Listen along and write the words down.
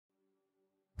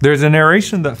There's a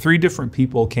narration that 3 different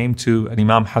people came to an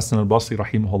Imam Hassan al-Basri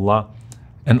rahimahullah,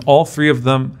 and all 3 of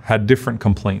them had different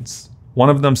complaints. One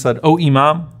of them said, "Oh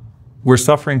Imam, we're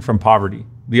suffering from poverty."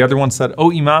 The other one said,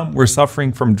 "Oh Imam, we're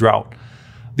suffering from drought."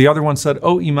 The other one said,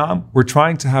 "Oh Imam, we're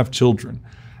trying to have children."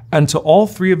 And to all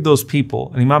 3 of those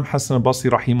people, and Imam Hassan al-Basri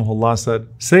rahimahullah said,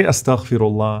 "Say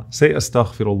Astagfirullah, say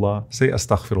Astagfirullah, say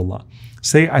Astagfirullah.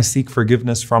 Say I seek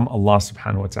forgiveness from Allah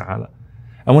subhanahu wa ta'ala."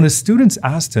 And when his students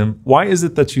asked him, "Why is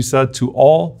it that you said to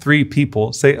all 3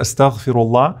 people, say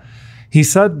Astagfirullah?" He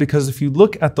said, because if you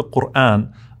look at the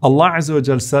Quran, Allah Azza wa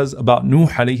Jal says about Nuh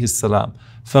alayhi salam,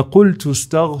 فَقُلْتُ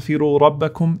اسْتَغْفِرُوا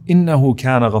رَبَّكُمْ إِنَّهُ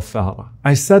كَانَ غَفَّارًا.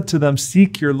 I said to them,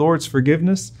 seek your Lord's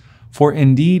forgiveness, for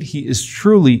indeed He is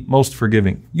truly most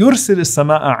forgiving. يُرْسِلِ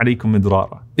السَّمَاءَ عَلَيْكُمْ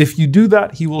مِدْرَارًا. If you do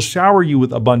that, He will shower you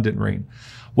with abundant rain.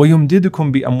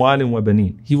 وَيُمْدِدُكُمْ بِأَمْوَالٍ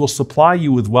وَبَنِينَ. He will supply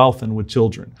you with wealth and with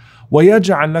children.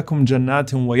 وَيَجْعَلْ لَكُمْ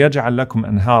جَنَّاتٍ وَيَجْعَلْ لَكُمْ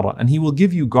أَنْهَارًا. And He will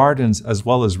give you gardens as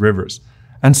well as rivers.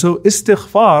 And so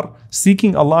istighfar,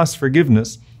 seeking Allah's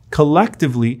forgiveness,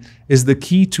 collectively is the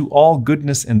key to all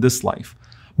goodness in this life.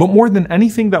 But more than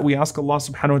anything that we ask Allah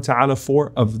subhanahu wa ta'ala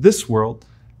for of this world,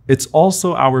 it's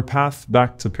also our path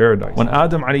back to paradise. When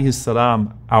Adam alayhi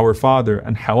salam, our father,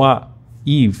 and Hawa,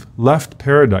 Eve, left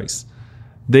paradise,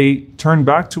 they turned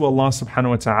back to Allah subhanahu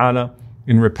wa ta'ala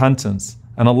in repentance.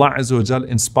 And Allah Azza wa Jal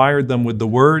inspired them with the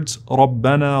words,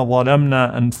 رَبَّنَا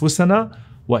ظَلَمْنَا أَنفُسَنَا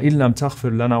وَإِن لَمْ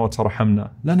تَغْفِرْ لَنَا وَتَرْحَمْنَا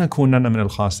لَنَكُونَنَّ مِنَ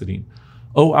الْخَاسِرِينَ.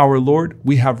 O our Lord,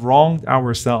 we have wronged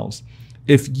ourselves.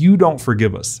 If you don't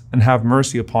forgive us and have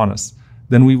mercy upon us,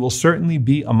 then we will certainly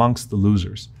be amongst the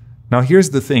losers. Now here's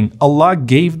the thing, Allah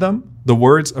gave them the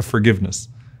words of forgiveness.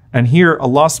 And here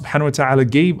Allah subhanahu wa ta'ala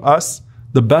gave us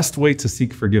the best way to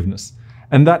seek forgiveness.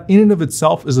 And that in and of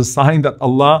itself is a sign that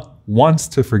Allah wants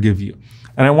to forgive you.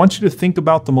 And I want you to think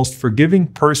about the most forgiving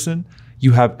person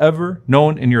you have ever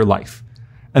known in your life.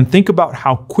 And think about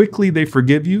how quickly they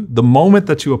forgive you the moment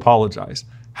that you apologize.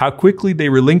 How quickly they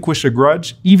relinquish a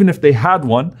grudge, even if they had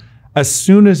one, as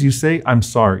soon as you say, "I'm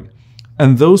sorry."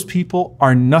 And those people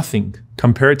are nothing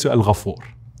compared to Al-Ghafur,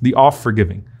 the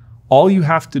oft-forgiving. All you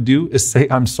have to do is say,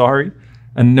 "I'm sorry,"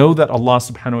 and know that Allah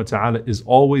subhanahu wa ta'ala is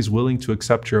always willing to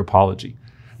accept your apology.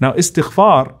 Now,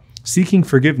 istighfar, seeking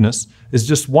forgiveness, is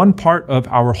just one part of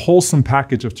our wholesome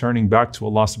package of turning back to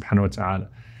Allah subhanahu wa ta'ala.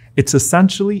 It's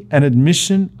essentially an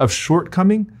admission of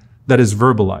shortcoming that is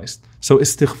verbalized. So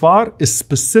istighfar is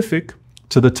specific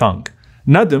to the tongue.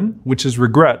 Nadm, which is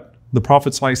regret, the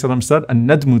Prophet ﷺ said,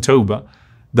 "An-nadmu tawbah,"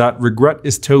 that regret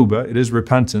is tawbah, it is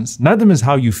repentance. Nadm is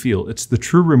how you feel. It's the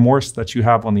true remorse that you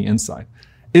have on the inside.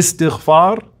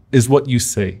 Istighfar is what you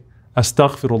say.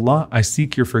 Astagfirullah, I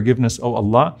seek your forgiveness, O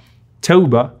Allah.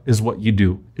 Tawbah is what you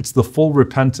do. It's the full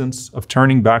repentance of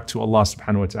turning back to Allah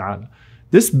subhanahu wa ta'ala.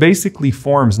 This basically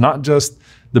forms not just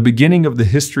the beginning of the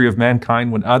history of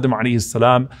mankind when Adam alayhi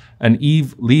salam and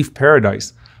Eve leave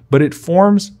paradise, but it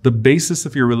forms the basis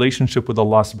of your relationship with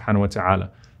Allah subhanahu wa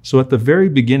ta'ala. So at the very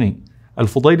beginning,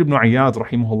 Al-Fudayl ibn Iyad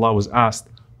rahimahullah was asked,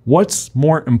 what's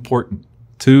more important,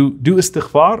 to do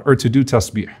istighfar or to do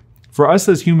tasbih? For us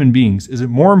as human beings, is it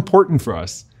more important for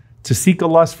us to seek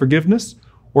Allah's forgiveness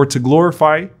or to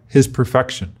glorify His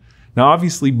perfection? Now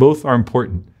obviously both are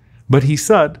important, but he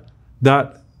said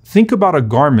that think about a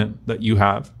garment that you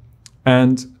have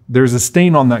and there's a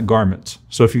stain on that garment.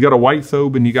 So if you got a white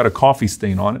thobe and you got a coffee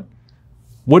stain on it,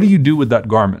 what do you do with that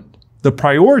garment? The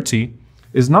priority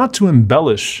is not to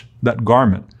embellish that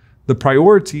garment. The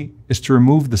priority is to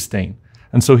remove the stain.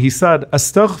 And so he said,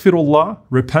 Astagfirullah,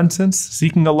 repentance,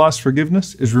 seeking Allah's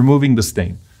forgiveness, is removing the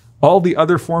stain. All the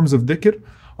other forms of dhikr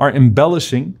are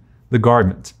embellishing the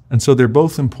garment. And so they're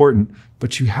both important,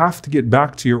 but you have to get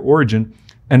back to your origin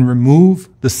and remove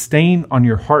the stain on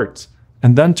your heart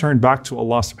and then turn back to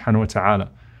Allah subhanahu wa ta'ala.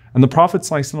 And the Prophet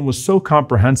ﷺ was so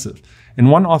comprehensive. In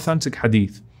one authentic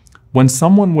hadith, when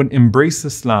someone would embrace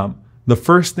Islam, the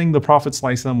first thing the Prophet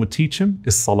ﷺ would teach him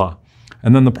is salah.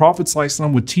 And then the Prophet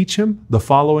ﷺ would teach him the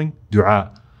following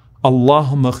dua.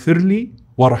 Allahumma ghfirli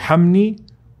warhamni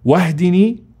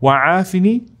wahdini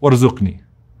wa'afini warzuqni.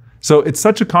 So it's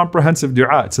such a comprehensive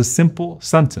dua. It's a simple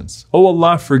sentence. Oh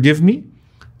Allah, forgive me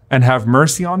and have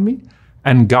mercy on me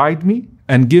and guide me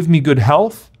and give me good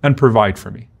health and provide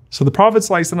for me. So the Prophet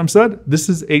ﷺ said, this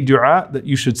is a dua that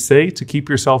you should say to keep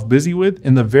yourself busy with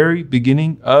in the very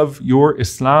beginning of your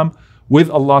Islam with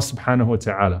Allah subhanahu wa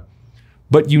ta'ala.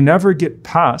 But you never get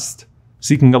past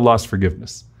seeking Allah's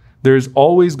forgiveness. There's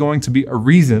always going to be a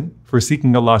reason for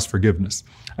seeking Allah's forgiveness.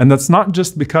 And that's not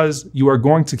just because you are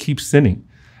going to keep sinning.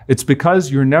 It's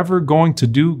because you're never going to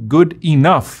do good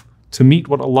enough to meet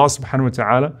what Allah subhanahu wa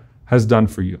ta'ala has done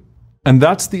for you. And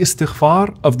that's the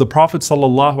istighfar of the Prophet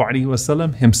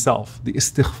ﷺ himself. The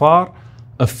istighfar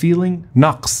of feeling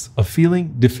naqs, of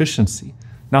feeling deficiency.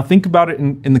 Now think about it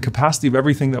in the capacity of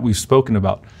everything that we've spoken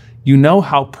about. You know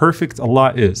how perfect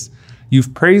Allah is.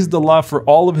 You've praised Allah for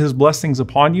all of His blessings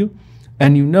upon you,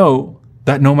 and you know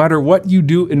that no matter what you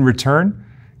do in return,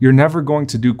 you're never going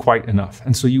to do quite enough.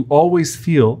 And so you always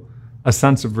feel a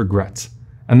sense of regret.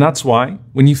 And that's why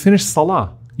when you finish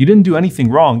salah, you didn't do anything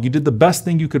wrong. You did the best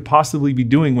thing you could possibly be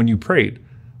doing when you prayed.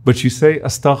 But you say,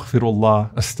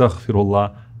 Astagfirullah,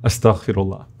 Astagfirullah,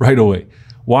 Astagfirullah, right away.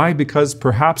 Why? Because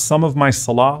perhaps some of my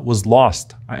salah was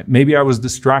lost. Maybe I was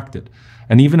distracted.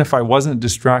 And even if I wasn't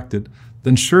distracted,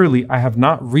 then surely I have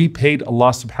not repaid Allah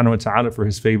subhanahu wa ta'ala for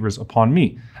His favors upon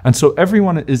me. And so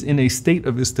everyone is in a state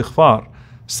of istighfar.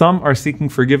 Some are seeking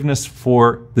forgiveness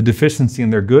for the deficiency in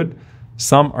their good.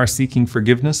 Some are seeking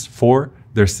forgiveness for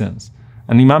their sins.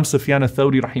 And Imam Sufyan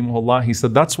al-Thawri rahimahullah, he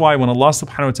said, that's why when Allah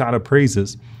subhanahu wa ta'ala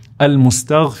praises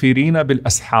al-mustaghfirina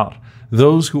bil-ashar,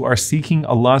 those who are seeking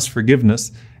Allah's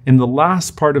forgiveness in the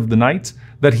last part of the night,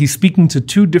 that He's speaking to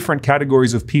two different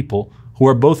categories of people who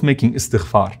are both making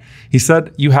istighfar. He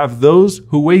said, you have those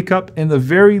who wake up in the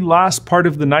very last part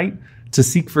of the night to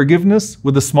seek forgiveness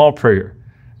with a small prayer.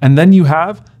 And then you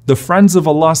have the friends of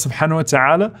Allah subhanahu wa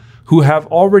ta'ala who have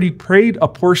already prayed a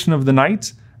portion of the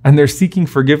night and they're seeking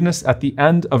forgiveness at the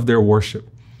end of their worship.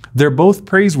 They're both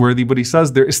praiseworthy, but he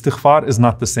says their istighfar is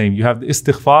not the same. You have the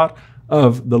istighfar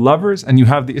of the lovers and you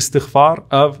have the istighfar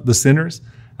of the sinners.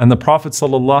 And the Prophet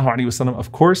ﷺ,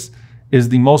 of course, is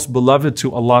the most beloved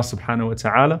to Allah subhanahu wa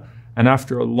ta'ala. And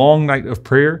after a long night of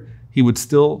prayer, he would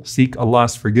still seek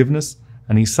Allah's forgiveness.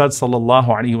 And he said, sallallahu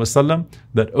alaihi wasallam,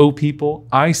 that, O people,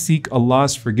 I seek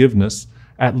Allah's forgiveness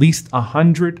at least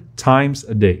 100 times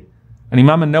a day. And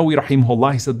Imam an-Nawawi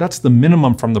rahimahullah, he said, that's the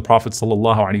minimum from the Prophet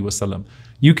sallallahu alaihi wasallam.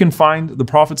 You can find the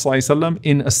Prophet sallallahu alaihi wasallam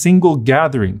in a single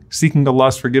gathering seeking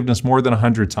Allah's forgiveness more than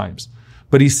 100 times.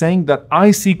 But he's saying that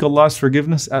I seek Allah's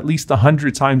forgiveness at least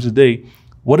 100 times a day.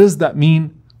 What does that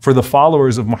mean for the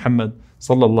followers of Muhammad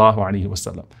sallallahu alaihi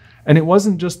wasallam? And it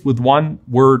wasn't just with one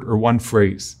word or one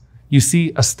phrase. You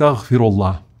see,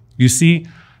 Astagfirullah. You see,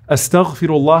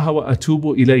 Astagfirullah wa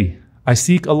atubu ilayh. I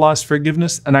seek Allah's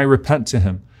forgiveness and I repent to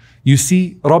Him. You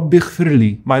see, Rabbi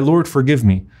ighfirli, my Lord, forgive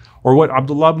me. Or what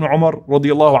Abdullah ibn Umar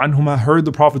radiallahu anhuma heard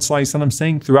the Prophet ﷺ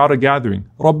saying throughout a gathering,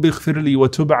 Rabbi ighfirli wa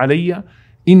tub alayya,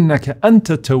 innaka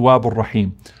anta tawwabur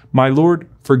rahim. My Lord,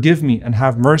 forgive me and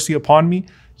have mercy upon me.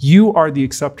 You are the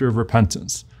acceptor of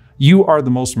repentance. You are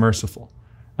the most merciful.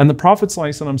 And the Prophet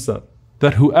ﷺ said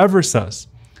that whoever says,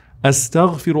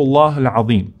 Astaghfirullah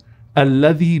al-azim,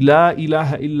 alladhi la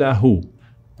ilaha illa hu,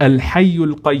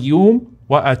 al-hayyul qayyum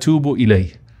wa atubu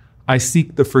ilayh. I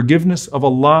seek the forgiveness of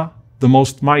Allah, the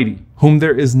Most Mighty, whom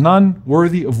there is none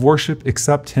worthy of worship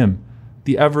except Him,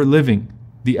 the ever-living,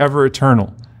 the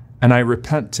ever-eternal, and I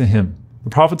repent to Him. The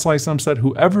Prophet ﷺ said,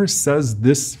 whoever says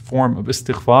this form of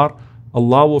istighfar,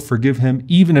 Allah will forgive him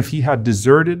even if he had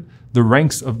deserted the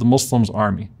ranks of the Muslims'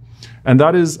 army. And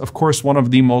that is, of course, one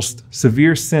of the most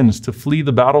severe sins, to flee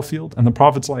the battlefield. And the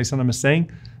Prophet ﷺ is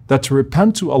saying that to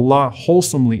repent to Allah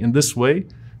wholesomely in this way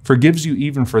forgives you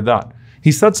even for that.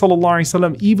 He said, sallallahu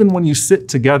alaihi wasallam, even when you sit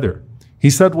together,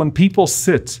 he said when people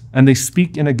sit and they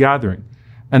speak in a gathering,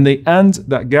 and they end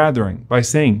that gathering by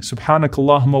saying,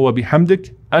 Subhanakallahumma wa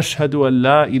bihamdik, ashhadu an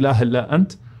la ilaha illa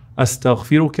ant,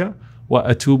 astaghfiruka wa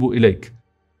atubu ilayk.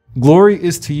 Glory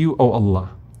is to you, O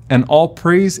Allah, and all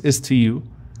praise is to you.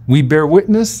 We bear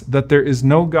witness that there is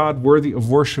no God worthy of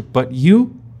worship but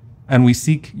you, and we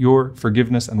seek your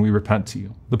forgiveness and we repent to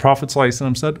you. The Prophet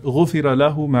ﷺ said, غُفِرَ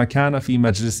لَهُ مَا كَانَ فِي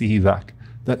مَجْلِسِهِ ذَاكَ,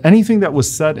 that anything that was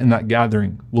said in that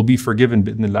gathering will be forgiven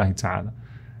bi'idhnillahi ta'ala.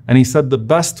 And he said the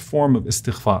best form of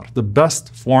istighfar, the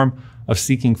best form of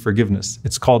seeking forgiveness,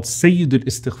 it's called Sayyidul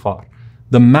Istighfar,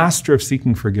 the master of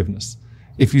seeking forgiveness.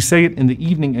 If you say it in the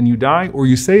evening and you die, or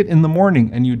you say it in the morning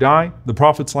and you die, the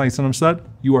Prophet ﷺ said,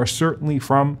 you are certainly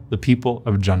from the people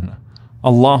of Jannah.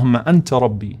 Allahumma anta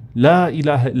rabbi, la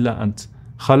ilaha illa ant,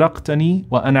 khalaqtani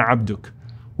wa ana abduk,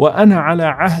 wa ana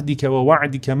ala ahdika wa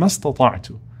wa'dika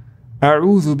mastata'tu,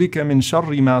 a'udhu bika min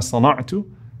sharri ma sana'tu,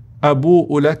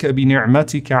 abu'u laka bi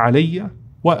ni'matika alayya,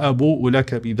 wa abu'u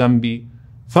laka bi dhanbi,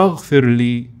 faghfir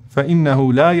li, fa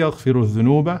innahu la yaghfiru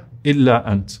dhunuba illa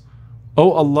ant.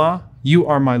 O Allah, you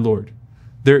are my Lord.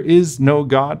 There is no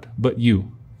God but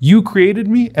you. You created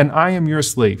me and I am your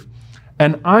slave.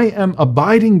 And I am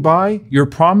abiding by your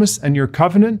promise and your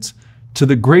covenant to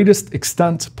the greatest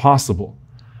extent possible.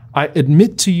 I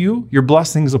admit to you your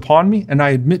blessings upon me, and I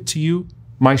admit to you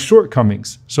my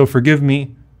shortcomings. So forgive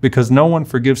me, because no one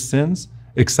forgives sins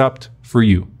except for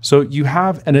you. So you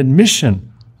have an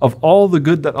admission of all the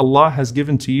good that Allah has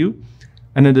given to you,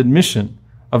 and an admission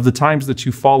of the times that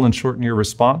you fallen short in your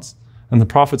response. And the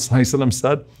Prophet ﷺ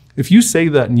said, if you say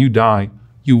that and you die,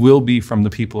 you will be from the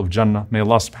people of Jannah. May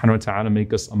Allah subhanahu wa ta'ala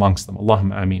make us amongst them.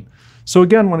 Allahumma ameen. So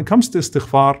again, when it comes to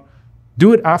istighfar,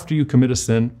 do it after you commit a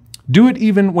sin. Do it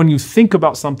even when you think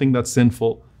about something that's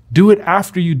sinful. Do it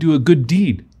after you do a good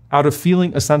deed out of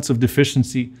feeling a sense of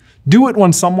deficiency. Do it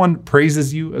when someone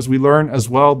praises you, as we learn as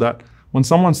well that when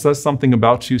someone says something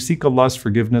about you, seek Allah's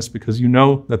forgiveness because you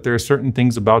know that there are certain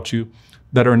things about you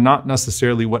that are not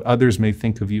necessarily what others may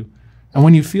think of you. And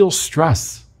when you feel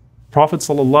stress, Prophet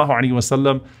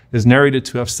ﷺ is narrated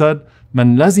to have said,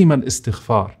 "Man lazima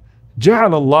al-istighfar,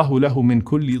 ja'ala Allahu lahu min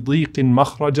kulli dhiqin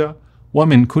makhraja, wa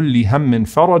min kulli hammin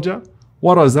faraja,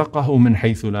 wa razaqahu min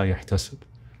haythu la yahtasib."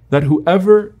 That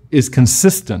whoever is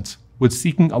consistent with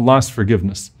seeking Allah's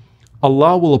forgiveness,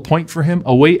 Allah will appoint for him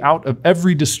a way out of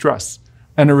every distress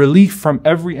and a relief from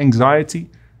every anxiety,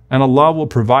 and Allah will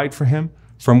provide for him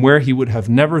from where he would have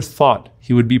never thought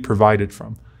he would be provided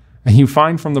from. And you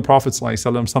find from the Prophet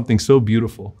ﷺ something so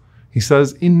beautiful. He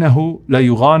says, "Innahu la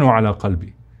yughanu ala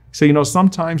qalbi." So,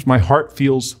 sometimes my heart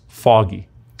feels foggy.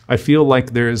 I feel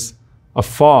like there's a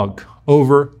fog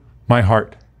over my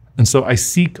heart. And so I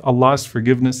seek Allah's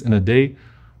forgiveness in a day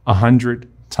 100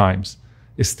 times.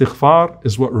 Istighfar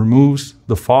is what removes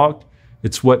the fog.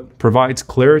 It's what provides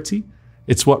clarity.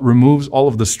 It's what removes all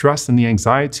of the stress and the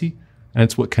anxiety. And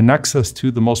it's what connects us to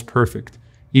the most perfect,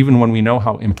 even when we know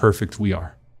how imperfect we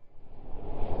are.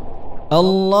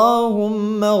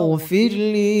 اللهم اغفر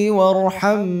لي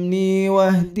وارحمني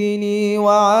واهدني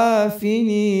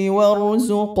وعافني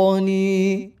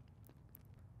وارزقني.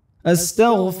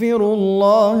 أستغفر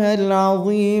الله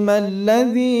العظيم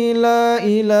الذي لا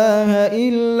إله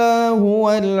إلا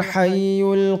هو الحي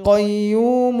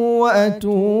القيوم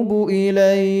وأتوب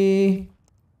إليه.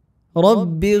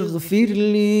 رب اغفر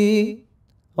لي،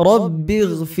 رب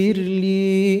اغفر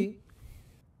لي.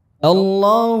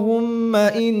 اللهم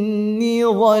إني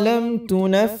ظلمت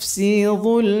نفسي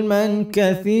ظلما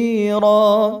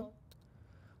كثيرا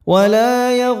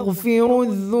ولا يغفر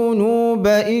الذنوب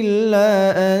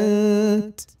إلا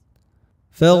أنت،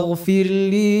 فاغفر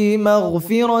لي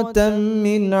مغفرة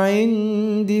من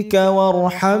عندك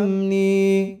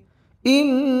وارحمني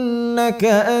إنك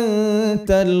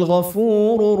أنت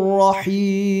الغفور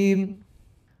الرحيم.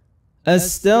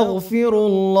 أستغفر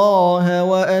الله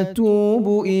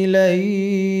وأتوب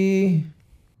إليه.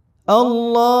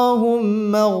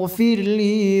 اللهم اغفر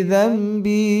لي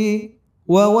ذنبي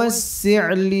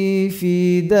ووسع لي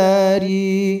في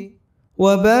داري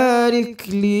وبارك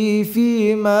لي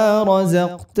فيما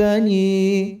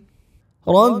رزقتني.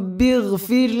 رب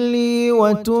اغفر لي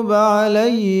وتب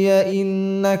علي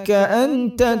إنك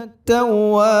أنت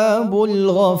التواب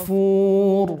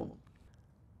الغفور.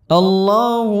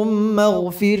 اللهم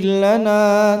اغفر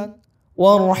لنا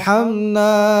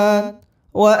وارحمنا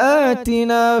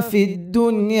وآتنا في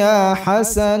الدنيا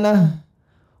حسنة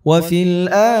وفي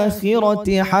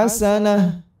الآخرة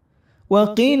حسنة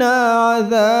وقنا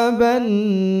عذاب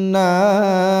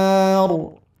النار.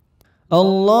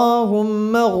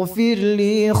 اللهم اغفر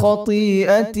لي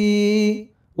خطيئتي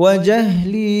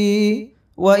وجهلي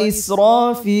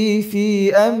وإسرافي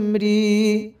في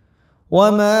أمري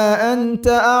وما أنت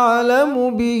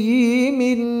أعلم به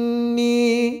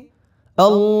مني.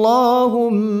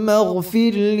 اللهم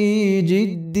اغفر لي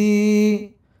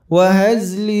جدي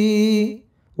وهزلي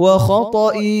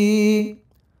وخطئي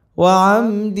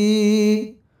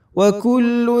وعمدي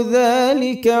وكل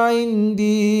ذلك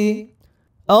عندي.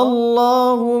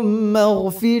 اللهم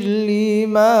اغفر لي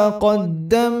ما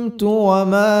قدمت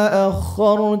وما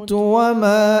أخرت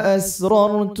وما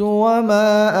أسررت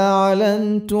وما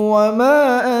أعلنت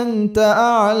وما أنت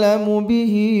أعلم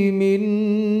به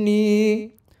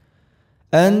مني.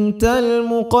 أنت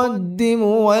المقدم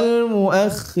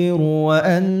والمؤخر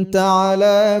وأنت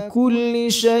على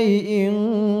كل شيء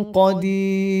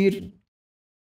قدير.